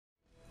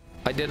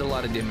I did a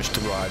lot of damage to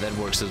Ra, that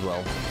works as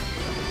well.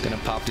 Gonna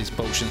pop these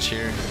potions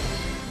here.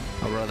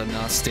 I'd rather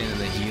not stand in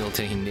the heal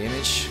taking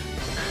damage.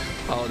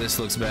 Oh, this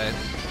looks bad.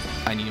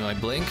 I need my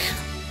blink.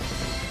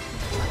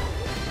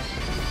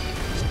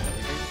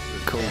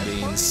 Cool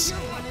beans.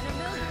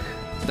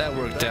 That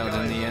worked out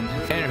in the end.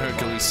 And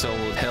Hercules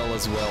soloed hell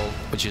as well,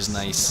 which is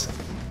nice.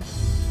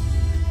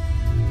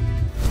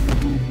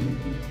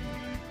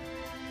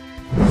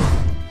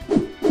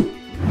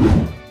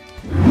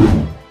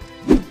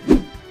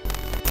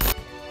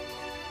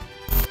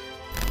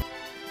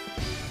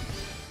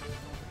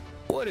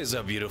 What is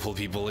up, beautiful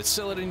people? It's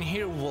Elidan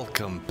here.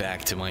 Welcome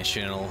back to my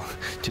channel.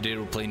 Today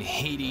we're playing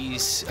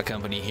Hades,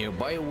 accompanied here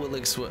by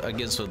Willix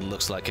against what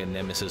looks like a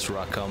Nemesis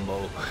rock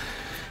combo.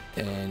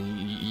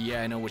 And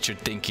yeah, I know what you're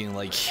thinking,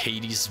 like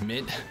Hades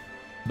mid,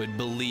 but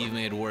believe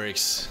me, it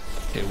works.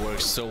 It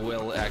works so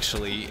well,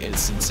 actually.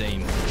 It's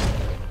insane.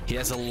 He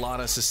has a lot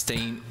of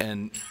sustain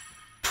and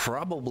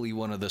probably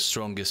one of the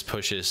strongest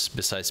pushes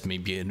besides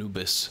maybe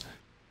Anubis.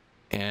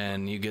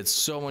 And you get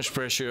so much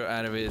pressure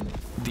out of it.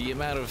 The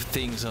amount of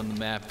things on the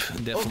map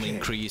definitely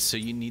increase, so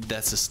you need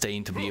that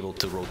sustain to be able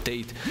to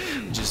rotate.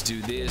 Just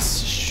do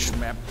this,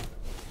 schmap,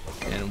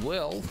 and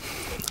well,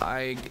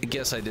 I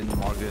guess I didn't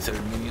mark the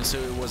third minion, so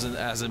it wasn't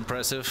as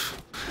impressive.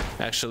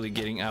 Actually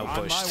getting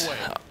outpushed.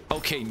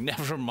 Okay,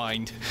 never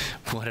mind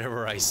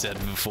whatever I said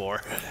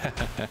before.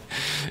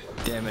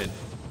 Damn it.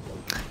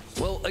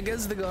 Well,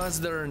 against the gods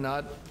that are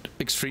not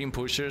extreme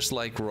pushers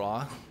like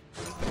Ra,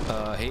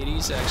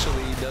 Hades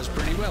actually does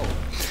pretty well,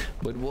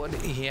 but what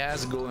he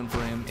has going for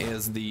him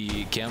is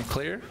the camp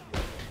clear.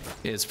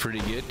 It's pretty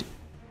good.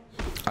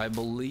 I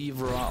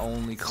believe Ra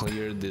only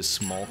cleared this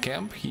small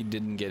camp. He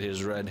didn't get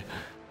his red,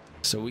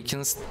 so we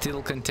can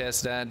still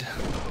contest that.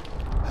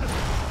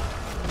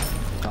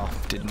 Oh,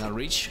 did not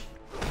reach.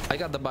 I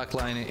got the back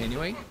line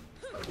anyway.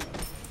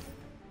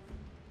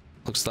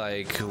 Looks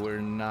like we're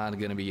not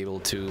gonna be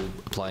able to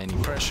apply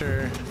any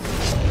pressure.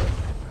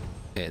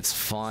 It's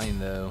fine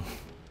though.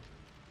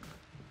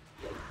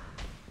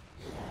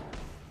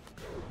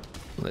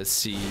 Let's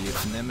see,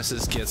 if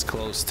Nemesis gets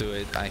close to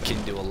it, I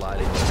can do a lot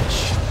of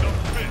damage.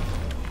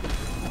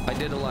 I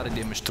did a lot of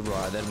damage to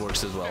Ra, that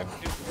works as well.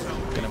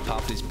 Gonna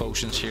pop these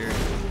potions here.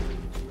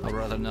 I'd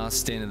rather not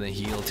stand in the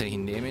heal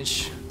taking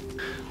damage.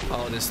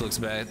 Oh, this looks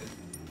bad.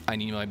 I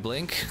need my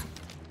blink.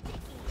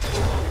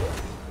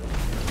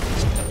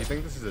 You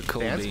think this is a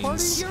cool dance beans.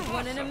 party? You're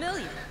one in a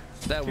million.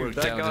 That worked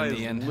out in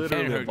the end. And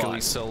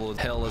Hercules soloed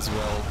hell as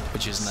well,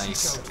 which is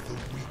nice.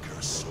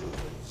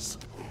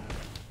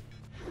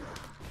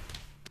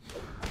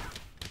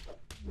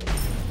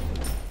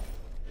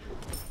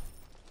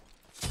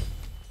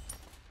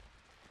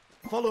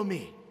 Follow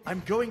me.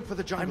 I'm going for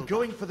the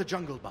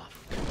jungle. Buff.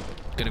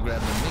 Gonna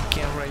grab the mid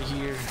camp right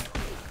here.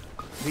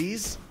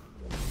 Please.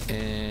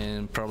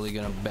 And probably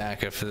gonna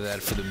back after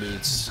that for the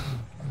boots.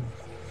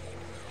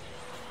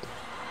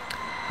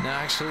 No,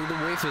 actually the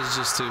wave is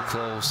just too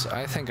close.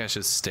 I think I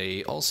should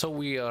stay. Also,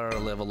 we are a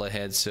level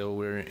ahead, so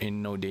we're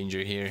in no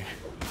danger here.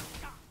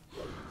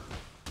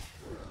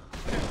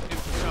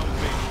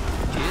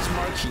 He is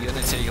marked. He's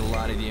gonna take a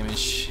lot of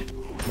damage,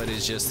 but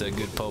it's just a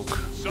good poke.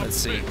 Let's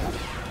see.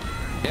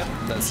 Yep,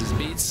 that's his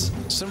beats.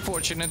 It's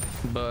unfortunate,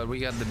 but we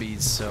got the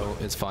beats, so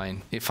it's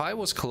fine. If I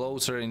was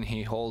closer and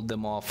he held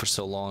them off for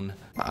so long,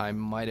 I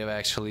might have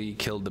actually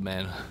killed the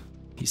man.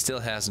 He still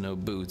has no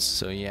boots,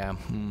 so yeah.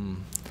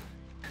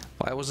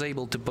 I was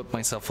able to put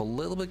myself a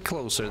little bit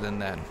closer than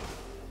that.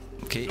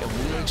 Okay,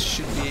 Willix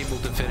should be able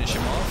to finish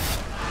him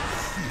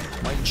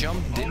off. My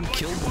jump didn't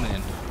kill the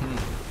man.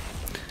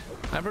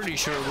 I'm pretty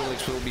sure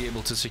Willix will be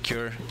able to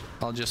secure.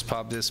 I'll just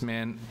pop this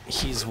man.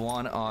 He's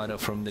one auto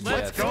from the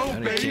death. Are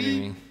you kidding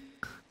me?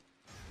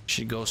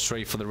 Should go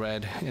straight for the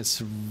red. It's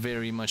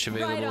very much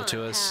available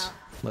to us.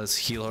 Let's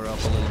heal her up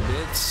a little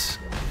bit.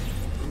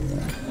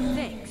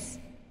 Thanks.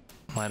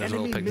 Might as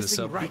well pick this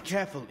up. Be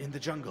careful in the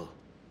jungle.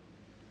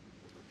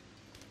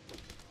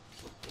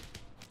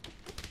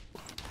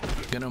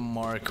 Gonna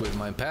mark with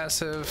my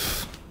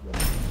passive.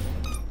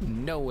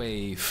 No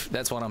wave.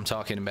 That's what I'm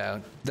talking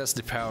about. That's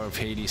the power of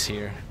Hades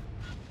here.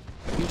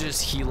 You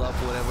just heal up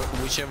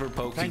whichever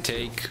poke you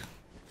take.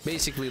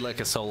 Basically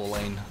like a solo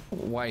lane.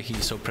 Why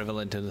he's so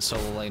prevalent in the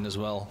solo lane as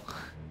well.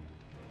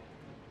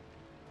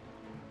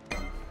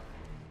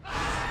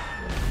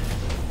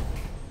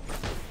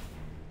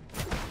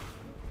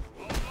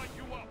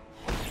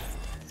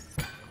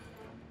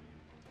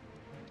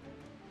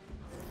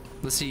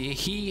 Let's see,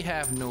 he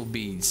have no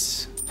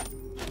beads.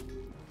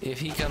 If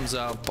he comes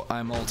up,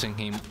 I'm ulting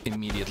him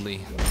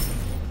immediately.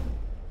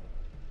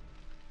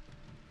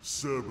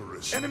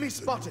 Cerberus. Enemy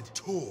spotted.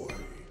 Toy.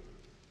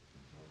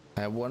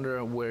 I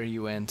wonder where he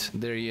went.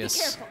 There he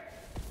is.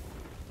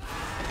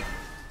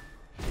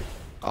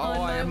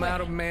 Oh, I am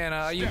out of mana.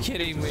 Are you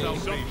kidding me?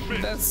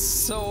 That's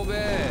so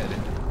bad.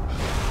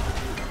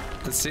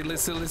 Let's see.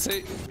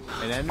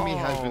 An enemy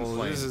has been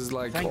slain. This is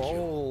like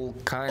all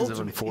kinds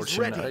of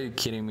unfortunate. Are you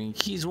kidding me?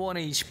 He's 1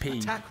 HP.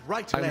 Attack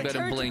right I'm leg.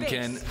 gonna blink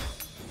and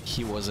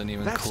he wasn't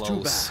even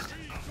close.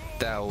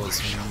 That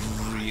was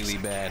really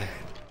bad.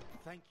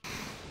 Thank you.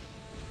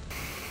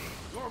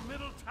 Your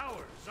middle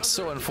tower is under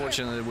So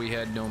unfortunate that we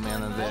had no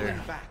mana there.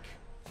 falling back.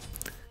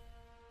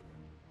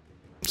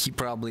 He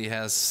probably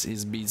has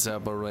his beats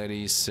up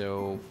already,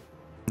 so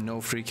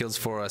no free kills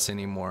for us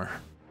anymore.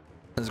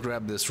 Let's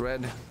grab this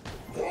red.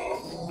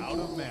 Out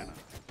of mana.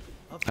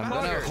 I'm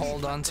gonna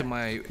hold on to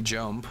my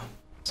jump,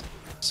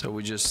 so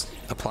we just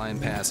applying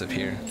passive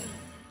here.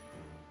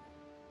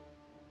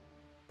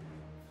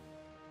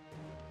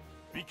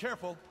 Be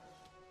careful.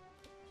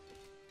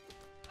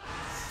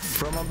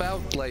 From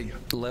about like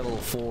level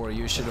 4,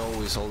 you should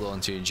always hold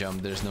on to your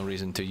jump. There's no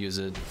reason to use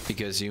it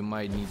because you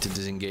might need to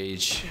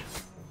disengage.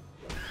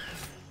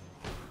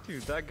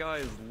 Dude, that guy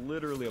is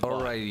literally a bot.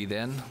 Alrighty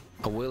then.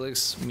 A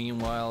Willix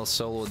meanwhile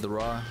soloed the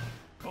Raw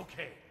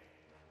Okay.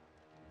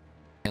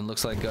 and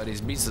looks like got his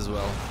beats as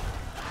well.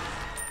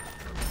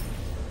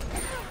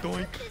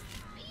 Doink.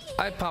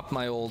 I popped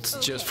my ult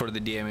just for the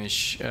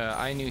damage.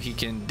 I knew he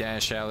can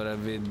dash out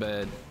of it,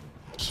 but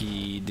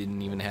he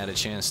didn't even had a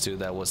chance to.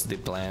 That was the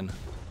plan.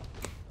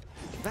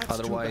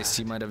 Otherwise,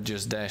 he might have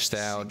just dashed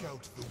out,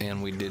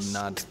 and we did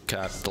not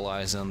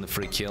capitalize on the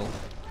free kill.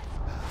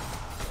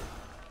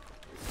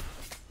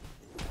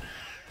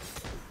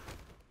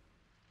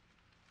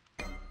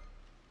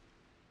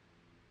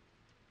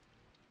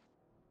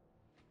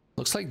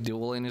 Looks like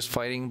Dueling is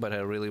fighting, but I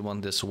really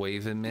want this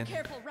wave in mid.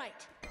 Careful, right.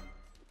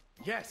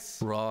 Yes.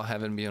 Raw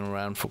haven't been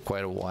around for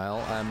quite a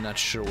while. I'm not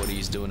sure what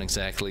he's doing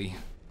exactly.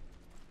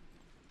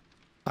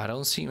 I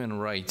don't see him in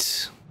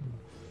right.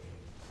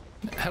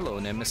 Hello,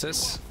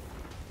 Nemesis.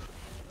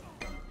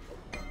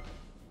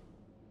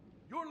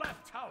 Your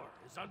left tower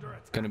is under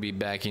attack. Gonna be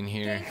back in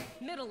here.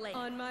 Middle lane.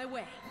 On my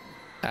way.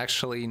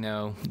 Actually,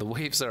 no. The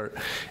waves are...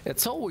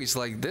 It's always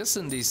like this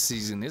in this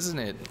season, isn't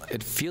it?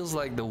 It feels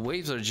like the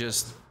waves are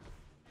just...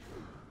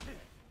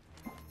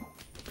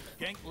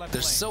 Gank left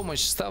There's lane. so much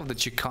stuff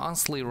that you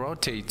constantly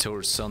rotate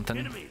towards something.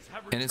 Enemies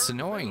have And it's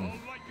returned. annoying.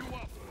 Don't light you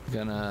up.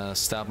 Gonna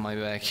stop my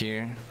back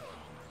here.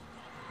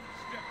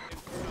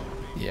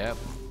 Yep.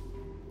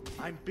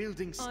 I'm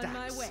building stacks. On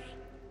my way.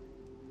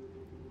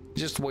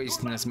 Just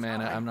wasting this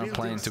mana. I'm not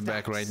playing to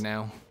back right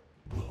now.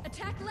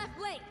 Attack left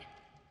lane.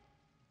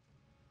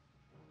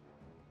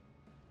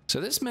 So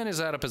this man is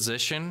out of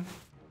position.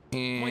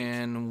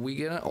 And we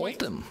gonna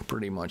ult him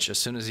pretty much as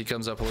soon as he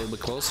comes up a little bit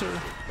closer.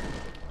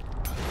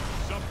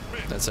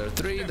 That's our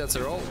 3, that's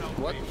our ult.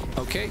 What?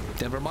 Okay,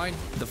 never mind.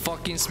 The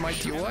fucking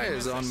Smite UI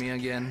is on me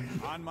again.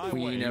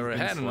 We never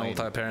had an ult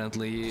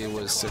apparently. It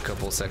was a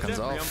couple seconds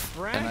off.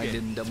 And I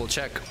didn't double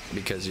check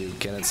because you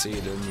cannot see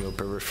it in your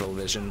peripheral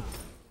vision.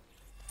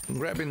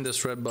 Grabbing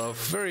this red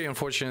buff. Very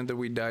unfortunate that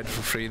we died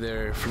for free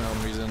there for no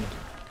reason.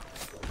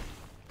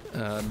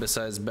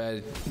 Besides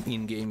bad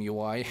in-game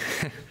UI.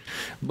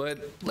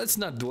 But let's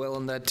not dwell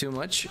on that too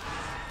much.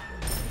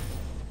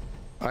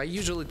 I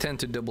usually tend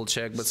to double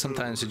check, but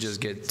sometimes you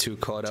just get too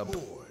caught up.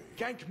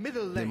 Gank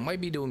middle They lane.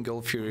 might be doing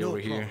Gold Fury over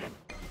here.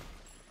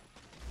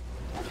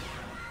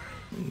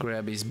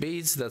 Grab his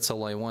beads, that's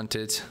all I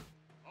wanted.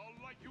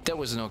 There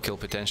was no kill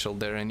potential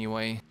there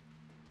anyway.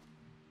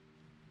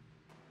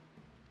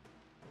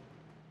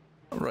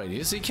 Alright,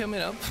 is he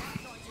coming up?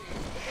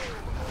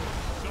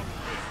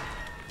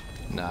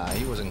 Nah,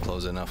 he wasn't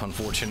close enough,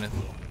 unfortunate.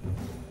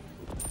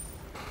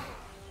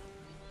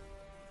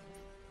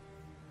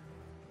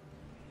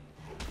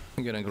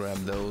 I'm gonna grab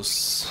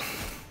those.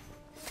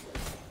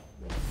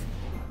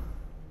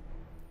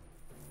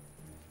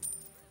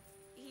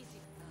 Easy.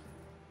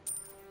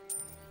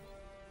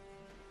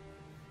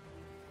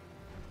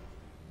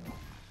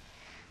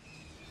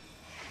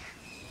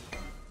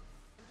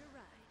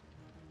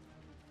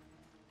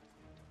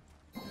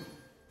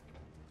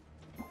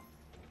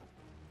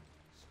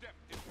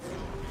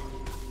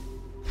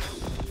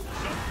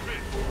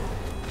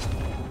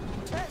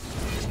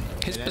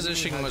 His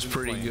positioning was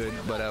pretty good,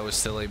 but I was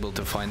still able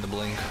to find the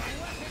blink.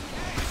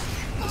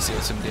 Let's deal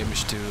some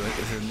damage to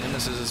her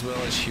Nemesis as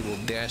well as she will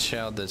dash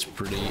out. That's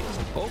pretty...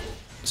 Oh,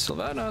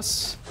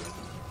 Sylvanas!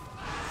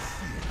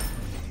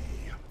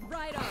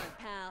 Right on,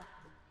 pal.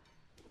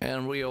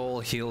 And we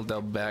all healed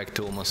up back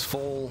to almost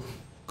full.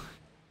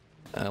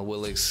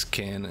 Willix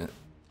can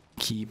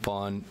keep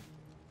on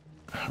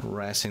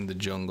harassing the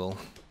jungle.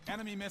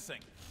 Enemy missing.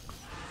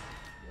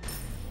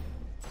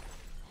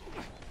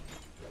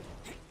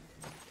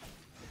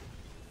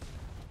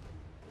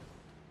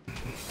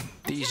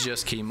 These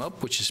just came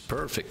up, which is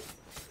perfect.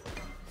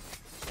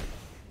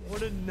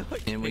 What a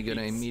nut. And we're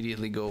gonna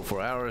immediately go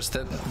for ours.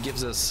 That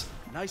gives us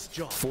Nice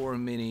job. 4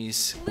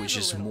 minis, which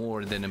is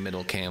more than a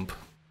middle camp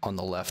on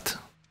the left.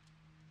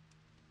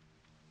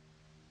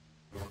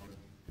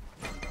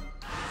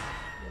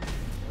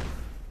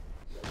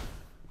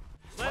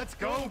 Let's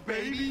go,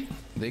 baby.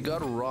 They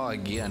got raw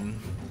again.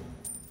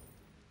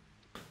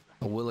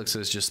 Willix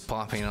is just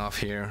popping off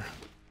here.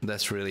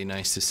 That's really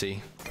nice to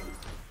see.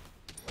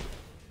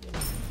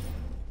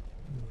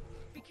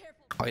 Be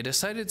careful. I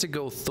decided to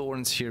go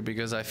Thorns here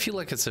because I feel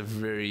like it's a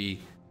very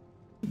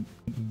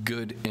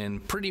good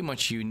and pretty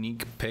much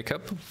unique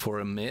pickup for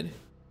a mid.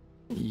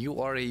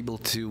 You are able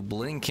to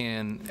blink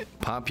and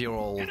pop your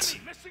ult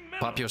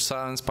Pop your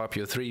silence, pop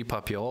your 3,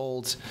 pop your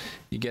ult.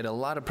 You get a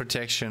lot of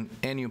protection,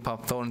 and you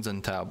pop thorns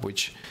on top,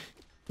 which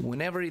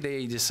whenever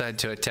they decide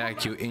to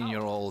attack you in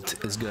your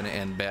ult is gonna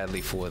end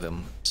badly for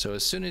them. So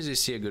as soon as you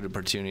see a good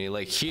opportunity,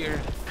 like here,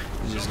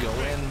 you just go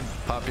in,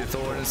 pop your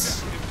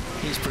thorns.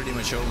 He's pretty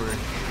much over.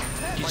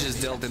 He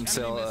just dealt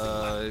himself.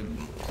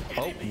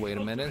 Oh, wait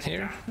a minute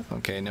here.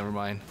 Okay, never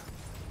mind.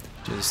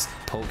 Just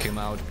poke him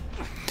out.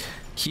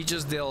 He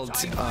just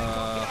dealt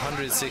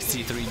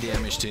 163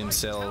 damage to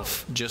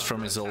himself just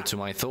from his ult to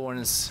my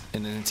thorns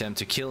in an attempt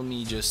to kill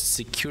me, just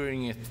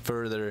securing it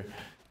further.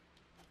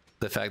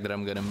 The fact that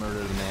I'm gonna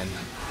murder the man.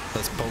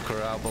 Let's poke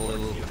her up a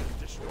little.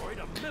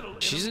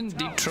 She's in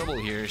deep trouble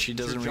here. She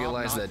doesn't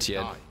realize that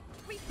yet.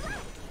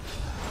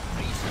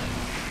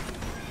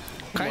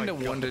 Kind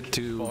of wanted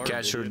to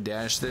catch her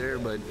dash there,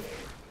 but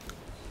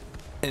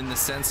in the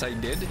sense I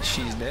did.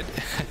 She's dead.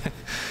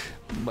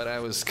 But I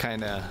was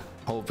kind of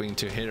hoping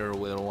to hit her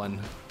with one,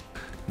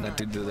 not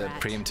to do that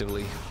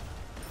preemptively.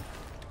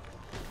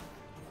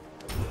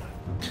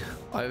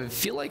 I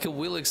feel like a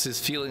Willix is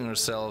feeling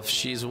herself.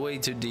 She's way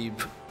too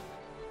deep,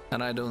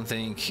 and I don't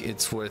think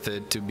it's worth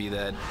it to be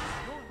that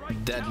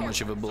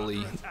much of a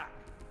bully.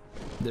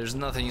 There's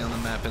nothing on the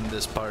map in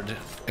this part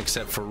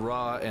except for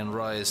Ra, and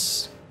Ra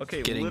is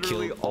getting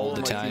killed all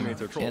the time,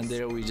 and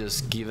there we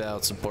just give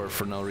out support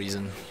for no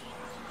reason.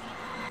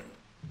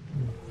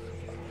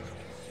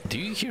 Do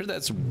you hear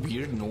that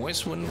weird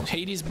noise when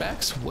Hades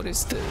backs? What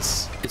is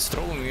this? It's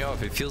throwing me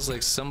off. It feels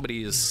like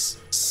somebody is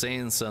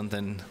saying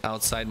something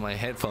outside my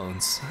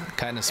headphones.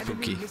 Kind of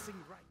spooky.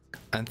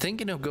 I'm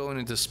thinking of going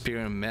into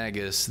Spear and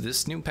Magus.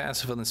 This new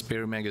passive on the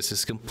Spear and Magus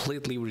is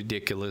completely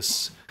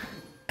ridiculous,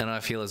 and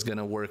I feel it's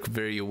gonna work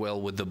very well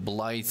with the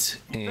Blight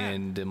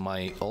and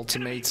my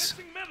ultimates.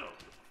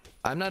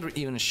 I'm not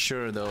even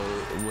sure though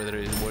whether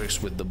it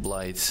works with the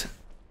Blight.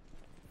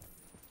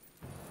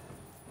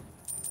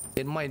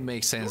 It might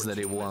make sense that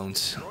it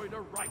won't,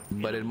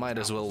 but it might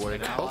as well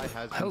work. Oh,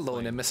 hello,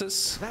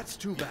 Nemesis. That's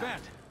too bad.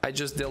 I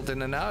just dealt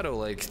in an auto,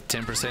 like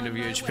 10% of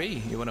your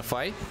HP. You wanna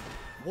fight?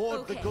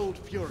 Ward the Gold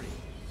Fury.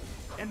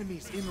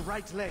 Enemies in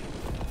right lane.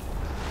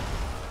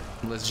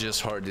 Let's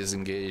just hard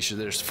disengage.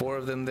 There's 4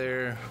 of them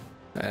there,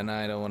 and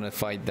I don't want to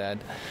fight that.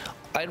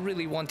 I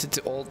really wanted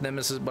to ult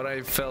Nemesis, but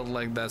I felt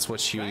like that's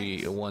what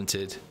she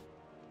wanted.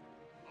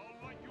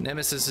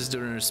 Nemesis is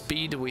doing her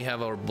speed. We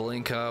have our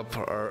blink up.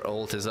 Our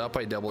ult is up.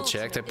 I double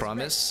checked, I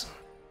promise.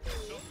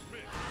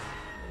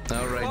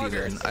 Alrighty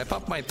then. I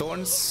popped my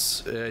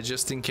thorns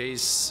just in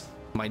case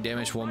my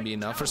damage won't be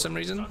enough for some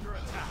reason.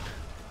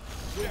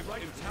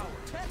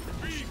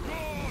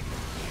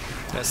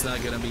 That's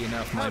not gonna be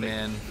enough, my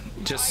man.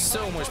 Just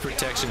so much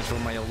protection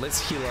from my ult.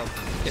 Let's heal up.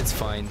 It's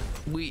fine.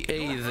 We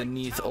ate the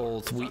Neath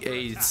ult. We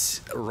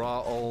ate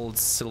Raw ult,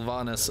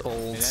 Sylvanas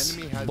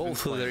ult,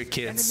 both of their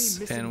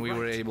kits, and we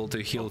were able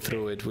to heal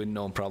through it with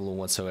no problem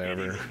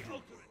whatsoever.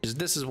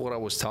 This is what I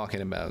was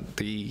talking about.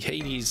 The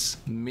Hades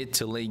mid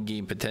to late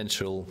game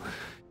potential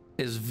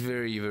is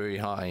very, very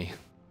high.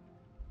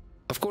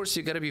 Of course,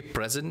 you gotta be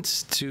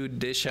present to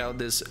dish out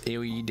this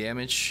AoE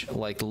damage,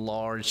 like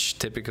large,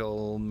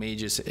 typical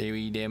mages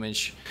AoE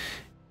damage,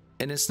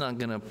 and it's not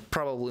gonna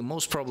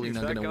most probably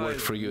not gonna work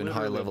for you in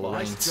high level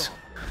ranks.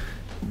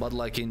 But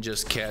like in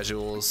just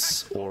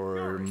casuals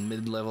or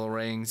mid-level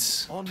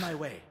ranks, On my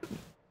way.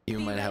 you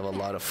might have a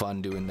lot of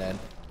fun doing that.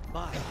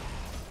 Bye.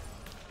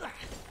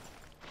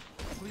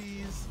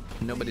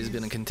 Nobody's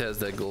gonna contest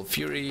that Gold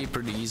Fury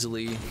pretty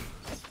easily.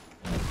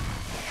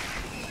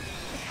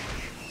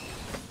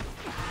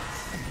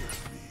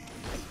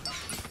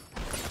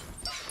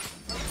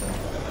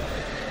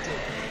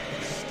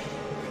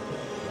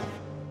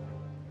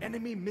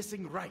 Enemy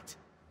missing right.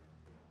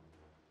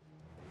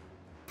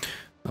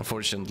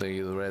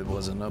 Unfortunately, the red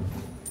wasn't up.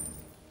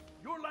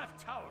 Your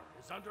left tower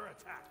is under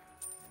attack.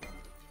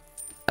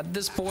 At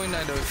this point,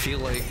 I don't feel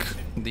like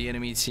the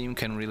enemy team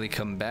can really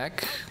come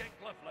back.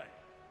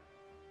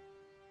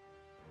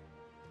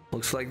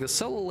 Looks like the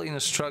solo lane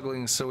is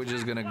struggling, so we're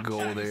just gonna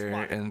go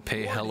there and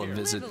pay hell a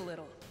visit.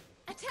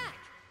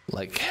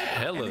 Like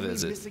hell a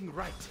visit. Missing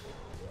right.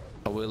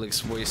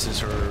 Willix wastes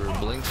her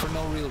blink for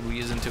no real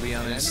reason, to be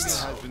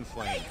honest. Enemy has been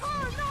slain.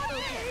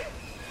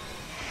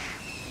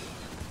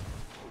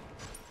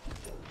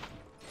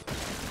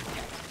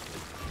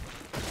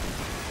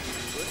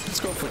 Let's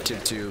go for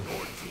tip 2.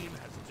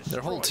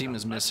 Their whole team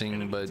is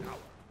missing, but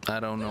I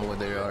don't know what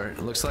they are.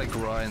 It looks like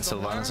Ra and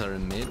Sylvanas are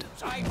in mid.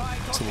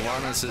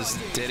 Sylvanas has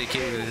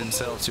dedicated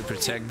himself to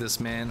protect this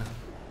man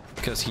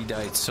because he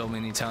died so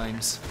many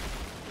times.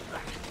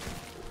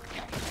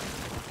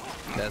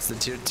 That's the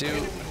tier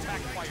 2.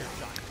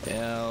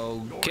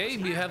 Okay,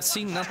 you have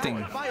seen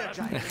nothing.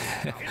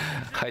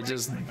 I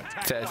just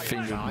fat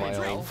fingered my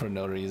ult for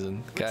no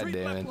reason. God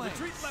damn it.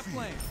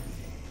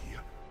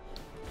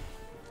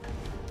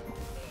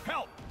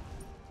 Help!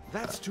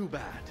 That's too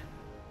bad.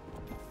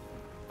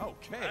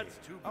 Okay. That's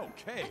too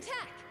okay.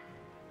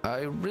 I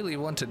really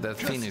wanted that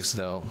Phoenix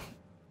though.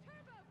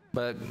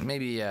 But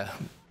maybe, yeah,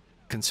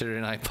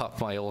 considering I popped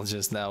my ult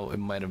just now, it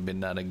might have been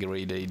not a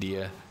great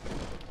idea.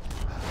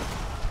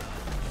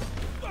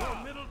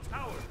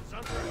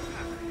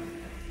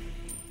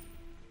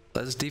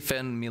 Let's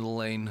defend middle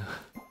lane.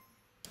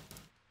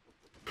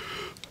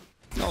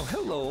 Oh,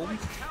 hello. Tower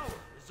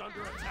is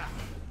under attack.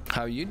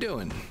 How you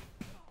doing?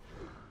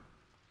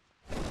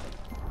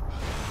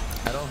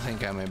 I don't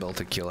think I'm able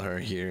to kill her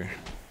here.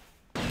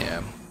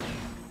 Yeah.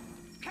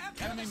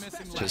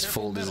 Just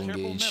full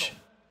disengage.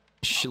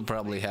 She'll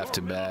probably have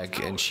to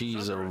back, and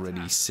she's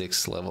already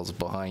 6 levels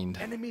behind.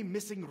 Enemy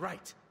missing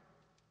right.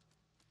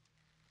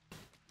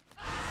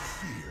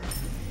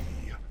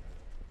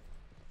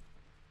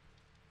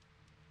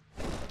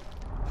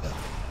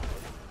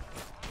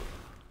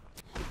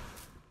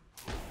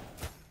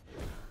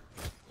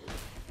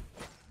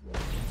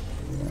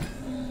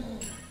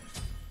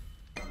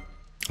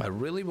 I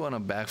really want to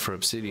back for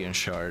Obsidian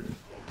Shard,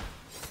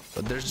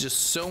 but there's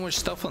just so much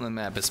stuff on the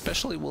map,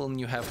 especially when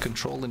you have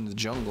control in the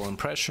jungle and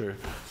pressure.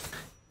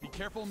 Be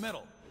careful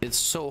middle. It's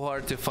so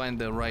hard to find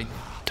the right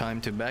time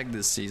to back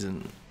this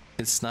season.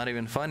 It's not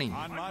even funny.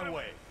 On my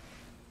way.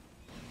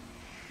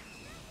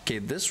 Okay,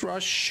 this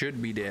rush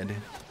should be dead.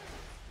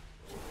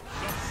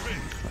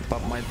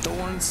 Pop my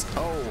thorns.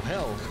 Oh,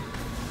 hell.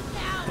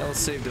 Hell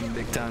saved him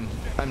big time.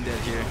 I'm dead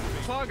here.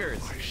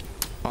 Foggers.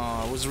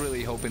 I was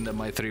really hoping that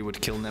my 3 would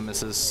kill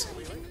Nemesis.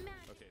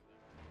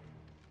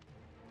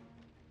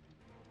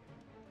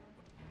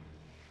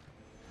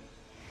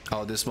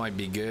 Oh, this might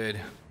be good.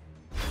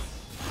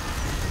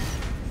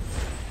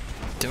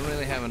 Don't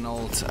really have an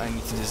ult. I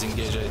need to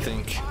disengage, I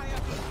think.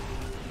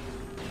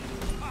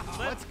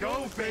 Let's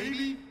go,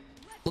 baby.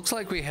 Looks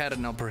like we had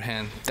an upper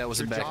hand. That was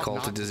a bad call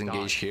to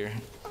disengage here.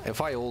 If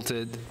I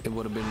ulted, it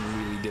would have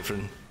been really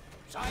different.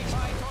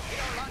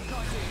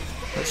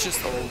 Let's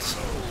just ult.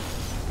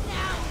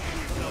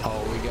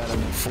 Oh, we got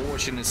an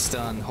unfortunate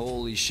stun.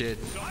 Holy shit.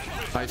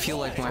 I feel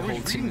like my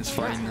whole team is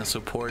fighting the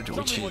support,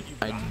 which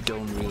I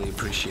don't really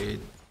appreciate.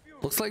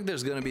 Looks like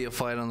there's gonna be a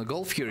fight on the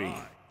Gold Fury.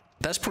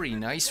 That's pretty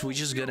nice. We're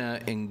just gonna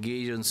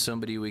engage on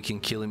somebody we can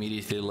kill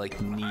immediately,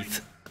 like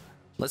Neath.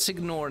 Let's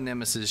ignore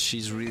Nemesis.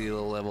 She's really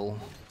low level.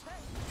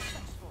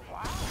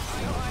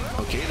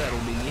 Okay, that'll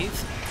be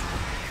Neath.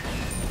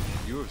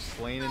 You have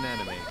slain an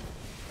enemy.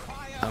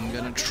 I'm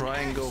gonna try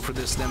and go for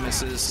this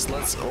Nemesis.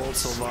 Let's ult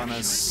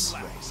Sylvanas.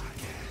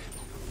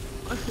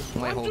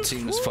 My whole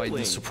team is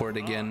fighting support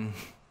again.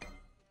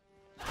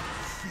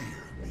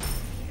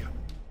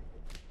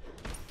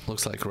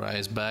 Looks like Rye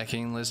is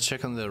backing. Let's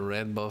check on the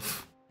red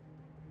buff.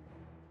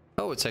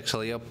 Oh, it's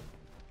actually up.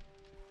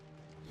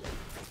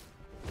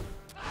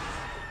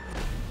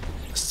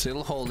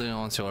 Still holding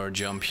on to our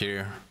jump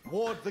here.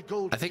 Ward the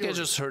gold I think I fury.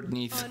 just heard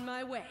Neath. On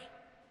my way.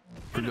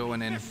 We're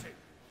going in.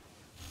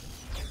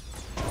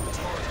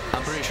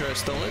 I'm pretty sure I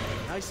stole it.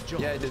 Nice job.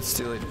 Yeah, I did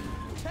steal it.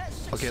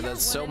 Okay,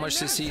 that's so much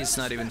to see, it's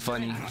not even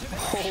funny.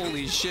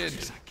 Holy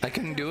shit, I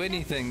couldn't do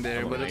anything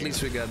there, but at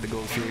least we got the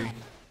Gold Fury.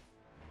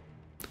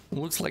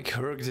 Looks like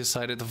Herc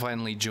decided to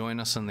finally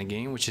join us in the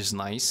game, which is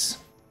nice,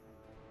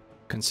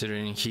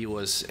 considering he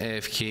was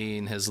AFK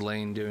in his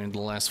lane during the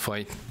last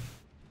fight.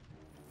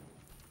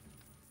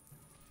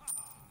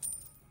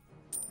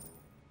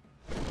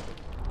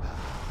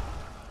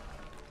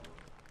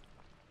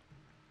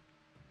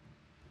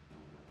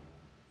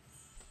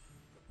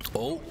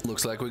 Oh,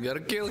 looks like we got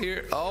a kill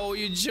here. Oh,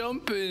 you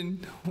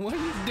jumping. What are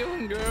you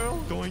doing,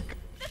 girl? Doink.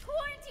 The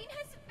quarantine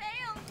has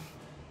failed.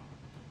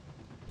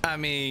 I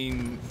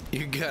mean,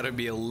 you gotta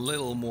be a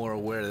little more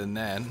aware than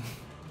that.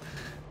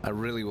 I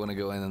really want to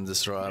go in on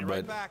this Ra,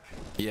 but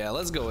yeah,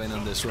 let's go in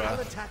on this Ra.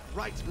 Attack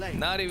right lane.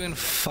 Not even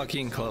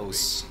fucking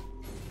close.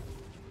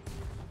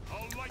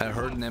 I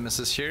heard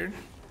Nemesis here.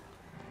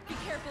 Be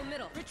careful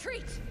middle.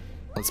 Retreat.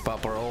 Let's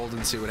pop our ult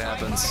and see what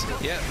happens.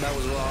 Yeah, that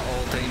was Ra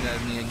ult aimed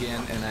at me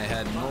again, and I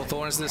had no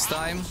thorns this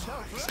time.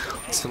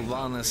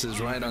 Sylvanas is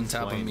right on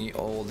top of me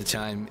all the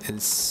time.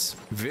 It's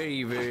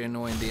very, very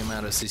annoying the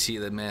amount of CC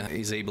that man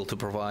is able to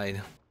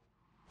provide.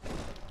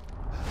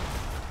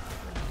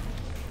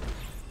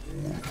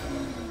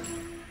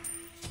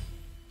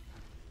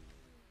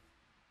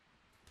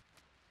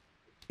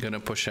 Gonna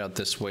push out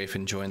this wave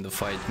and join the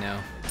fight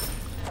now.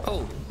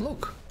 Oh,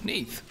 look,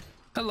 Neath.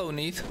 Hello,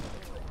 Neath.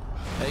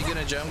 Are you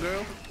gonna jump,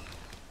 girl?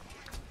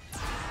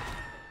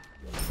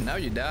 Now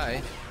you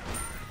die.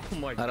 Oh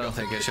my I don't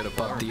think I should have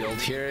popped the ult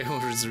here. It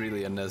was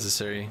really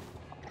unnecessary.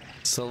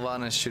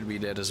 Sylvanas should be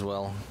dead as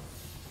well.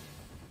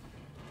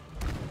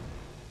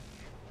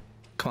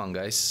 Come on,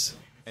 guys.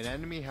 An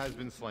enemy has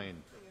been slain.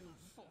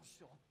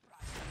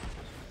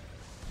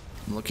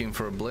 I'm looking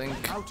for a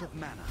blink. Out of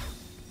mana.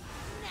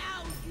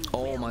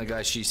 Oh my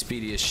gosh, she's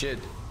speedy as shit.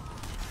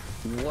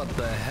 What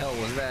the hell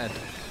was that?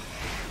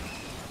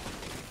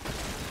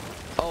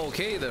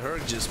 Okay, the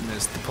Herc just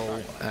missed the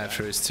pole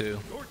after his 2.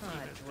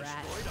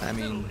 I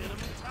mean,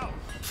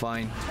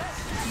 fine.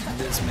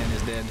 This man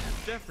is dead.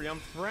 Jeffrey,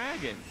 I'm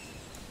fragging.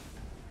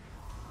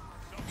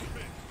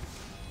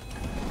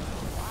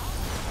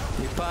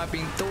 We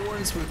popping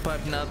thorns, we're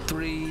popping out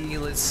 3.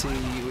 Let's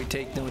see, we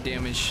take no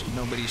damage.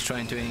 Nobody's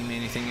trying to aim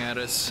anything at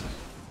us.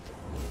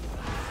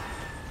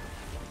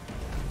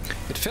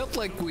 It felt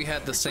like we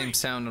had the same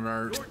sound on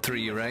our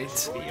 3,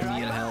 right? Me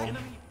and Hell.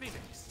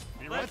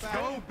 Let's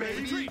go,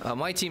 baby.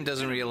 My team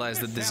doesn't realize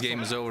that this game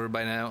is over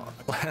by now.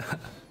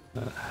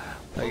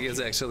 Like,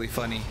 it's actually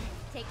funny.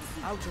 Take a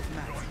seat. Out of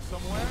match.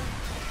 Somewhere?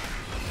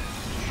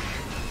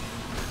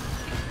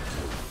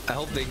 I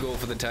hope they go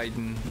for the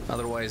Titan,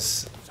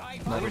 otherwise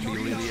that would be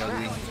really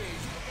ugly.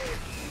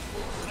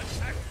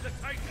 Attack the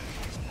Titan.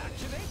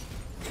 Activate.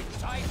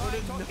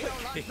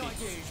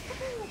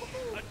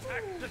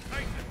 Attack the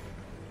Titan.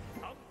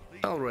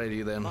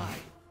 Alrighty then,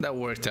 that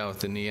worked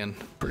out in the end,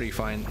 pretty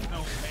fine.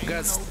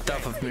 Got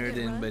stuff of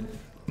Mirrodin, but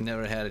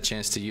never had a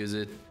chance to use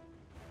it.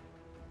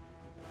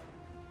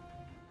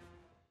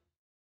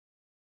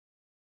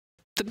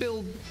 The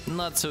build,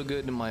 not so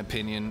good in my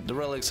opinion. The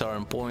relics are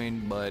on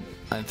point, but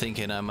I'm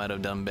thinking I might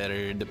have done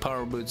better. The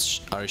power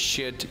boots are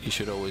shit, you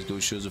should always go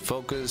Shoes of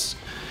Focus.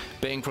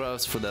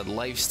 Bancrafts for that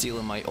lifesteal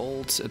in my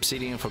ults,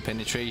 Obsidian for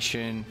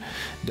penetration,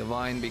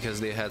 Divine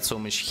because they had so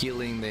much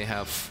healing, they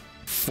have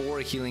 4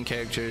 healing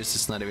characters,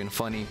 it's not even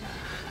funny.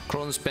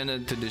 Chronos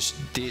Pendant to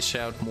dish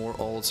out more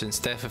ults, and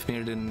Staff of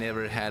Mirrodin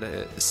never had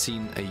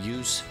seen a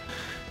use.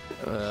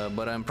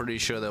 But I'm pretty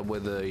sure that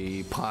with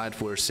the pot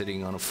we're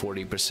sitting on a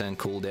 40%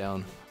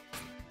 cooldown.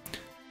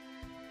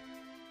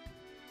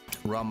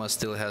 Rama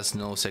still has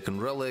no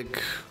second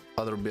relic,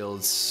 other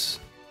builds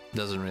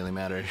doesn't really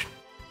matter.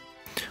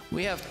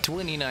 We have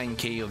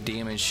 29k of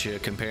damage,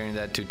 comparing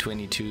that to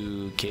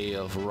 22k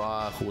of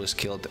Ra, who was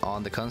killed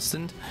on the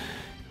constant.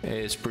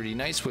 It's pretty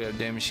nice. We have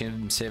damage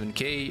in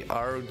 7k.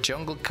 Our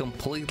jungle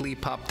completely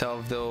popped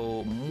off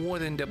though, more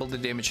than double the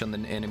damage on the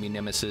enemy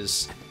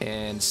nemesis,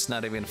 and it's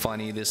not even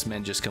funny, this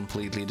man just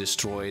completely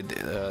destroyed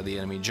the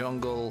enemy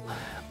jungle.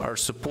 Our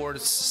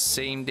supports,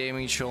 same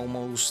damage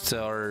almost.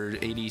 Our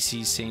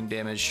ADC, same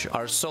damage.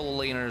 Our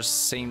solo laners,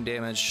 same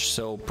damage.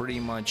 So pretty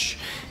much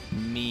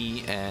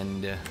me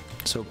and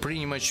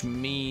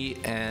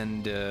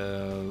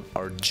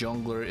our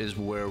jungler is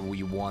where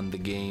we won the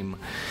game.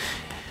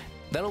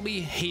 That'll be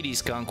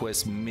Hades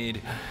Conquest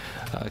Mid.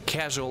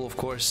 Casual, of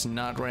course,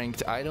 not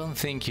ranked. I don't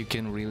think you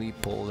can really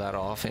pull that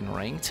off in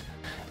ranked,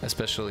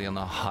 especially on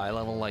a high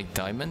level like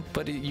Diamond,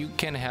 but you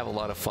can have a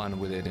lot of fun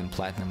with it in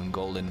Platinum and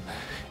Golden.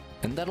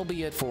 And that'll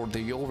be it for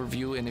the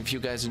overview, and if you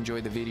guys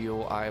enjoyed the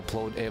video, I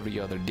upload every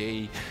other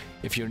day.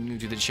 If you're new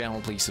to the channel,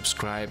 please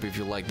subscribe. If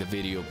you like the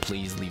video,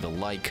 please leave a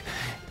like.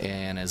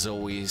 And as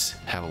always,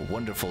 have a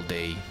wonderful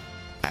day.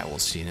 I will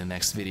see you in the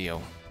next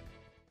video.